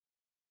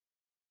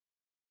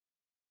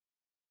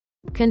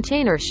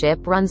Container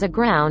ship runs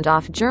aground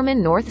off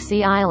German North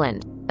Sea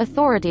island.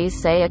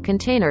 Authorities say a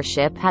container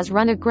ship has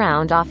run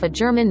aground off a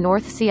German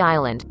North Sea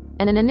island,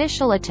 and an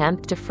initial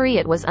attempt to free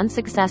it was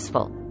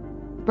unsuccessful.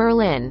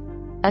 Berlin.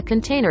 A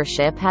container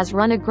ship has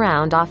run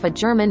aground off a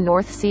German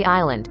North Sea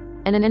island,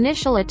 and an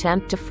initial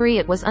attempt to free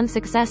it was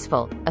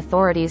unsuccessful,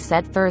 authorities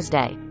said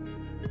Thursday.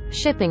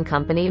 Shipping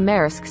company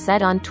Maersk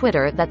said on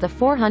Twitter that the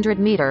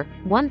 400-meter,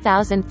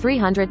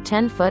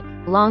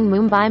 1,310-foot-long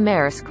Mumbai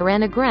Maersk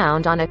ran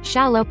aground on a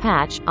shallow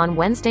patch on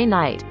Wednesday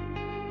night.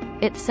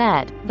 It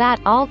said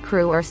that all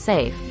crew are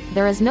safe,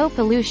 there is no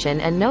pollution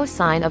and no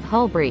sign of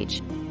hull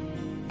breach.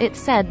 It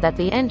said that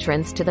the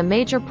entrance to the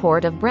major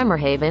port of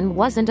Bremerhaven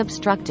wasn't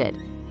obstructed.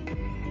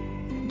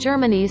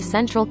 Germany's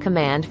Central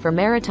Command for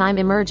Maritime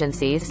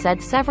Emergencies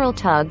said several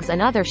tugs and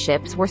other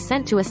ships were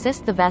sent to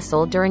assist the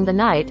vessel during the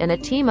night, and a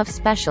team of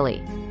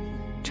specially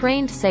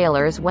trained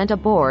sailors went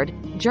aboard,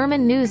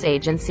 German news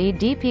agency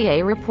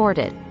dpa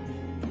reported.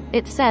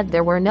 It said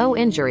there were no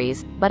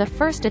injuries, but a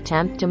first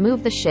attempt to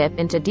move the ship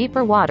into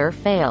deeper water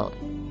failed.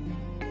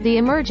 The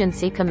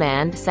emergency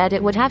command said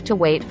it would have to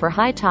wait for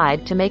high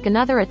tide to make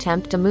another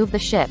attempt to move the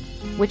ship,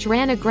 which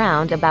ran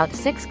aground about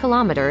 6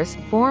 kilometers,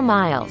 4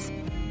 miles.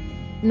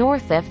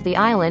 north of the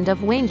island of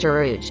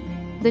Waingeruge.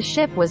 The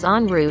ship was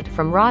en route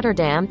from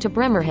Rotterdam to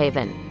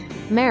Bremerhaven.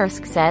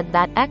 Maersk said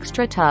that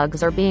extra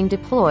tugs are being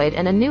deployed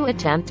and a new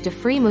attempt to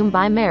free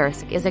Mumbai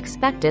Maersk is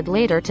expected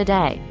later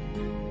today.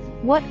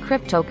 What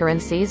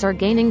cryptocurrencies are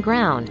gaining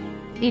ground?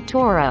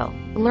 eToro.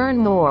 Learn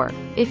more.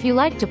 If you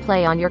like to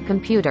play on your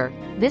computer,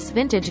 this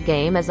vintage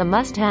game is a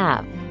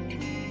must-have.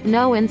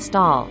 No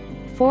install.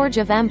 Forge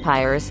of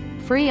Empires,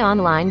 free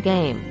online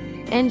game.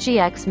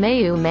 NGX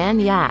Mayu Man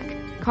Yak.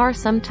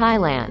 Karsam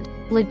Thailand.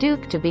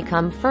 Leduc to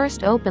become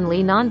first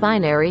openly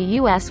non-binary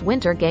U.S.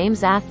 Winter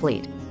Games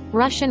athlete.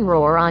 Russian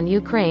roar on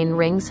Ukraine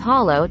rings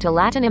hollow to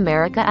Latin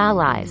America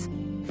allies.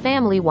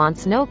 Family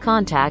wants no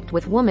contact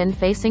with woman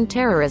facing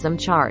terrorism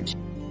charge.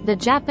 The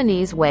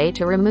Japanese way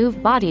to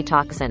remove body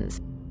toxins.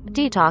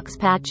 Detox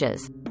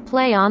patches.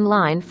 Play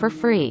online for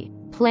free.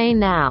 Play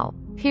now.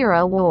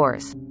 Hero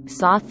Wars.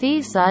 Sa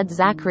thi sud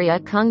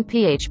Zachria kung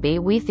phb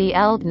wethi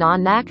eld na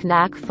nak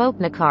nak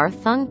folknakar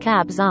thung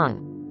kab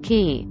zung.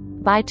 Key.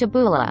 By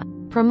Taboola.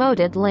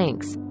 Promoted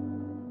links.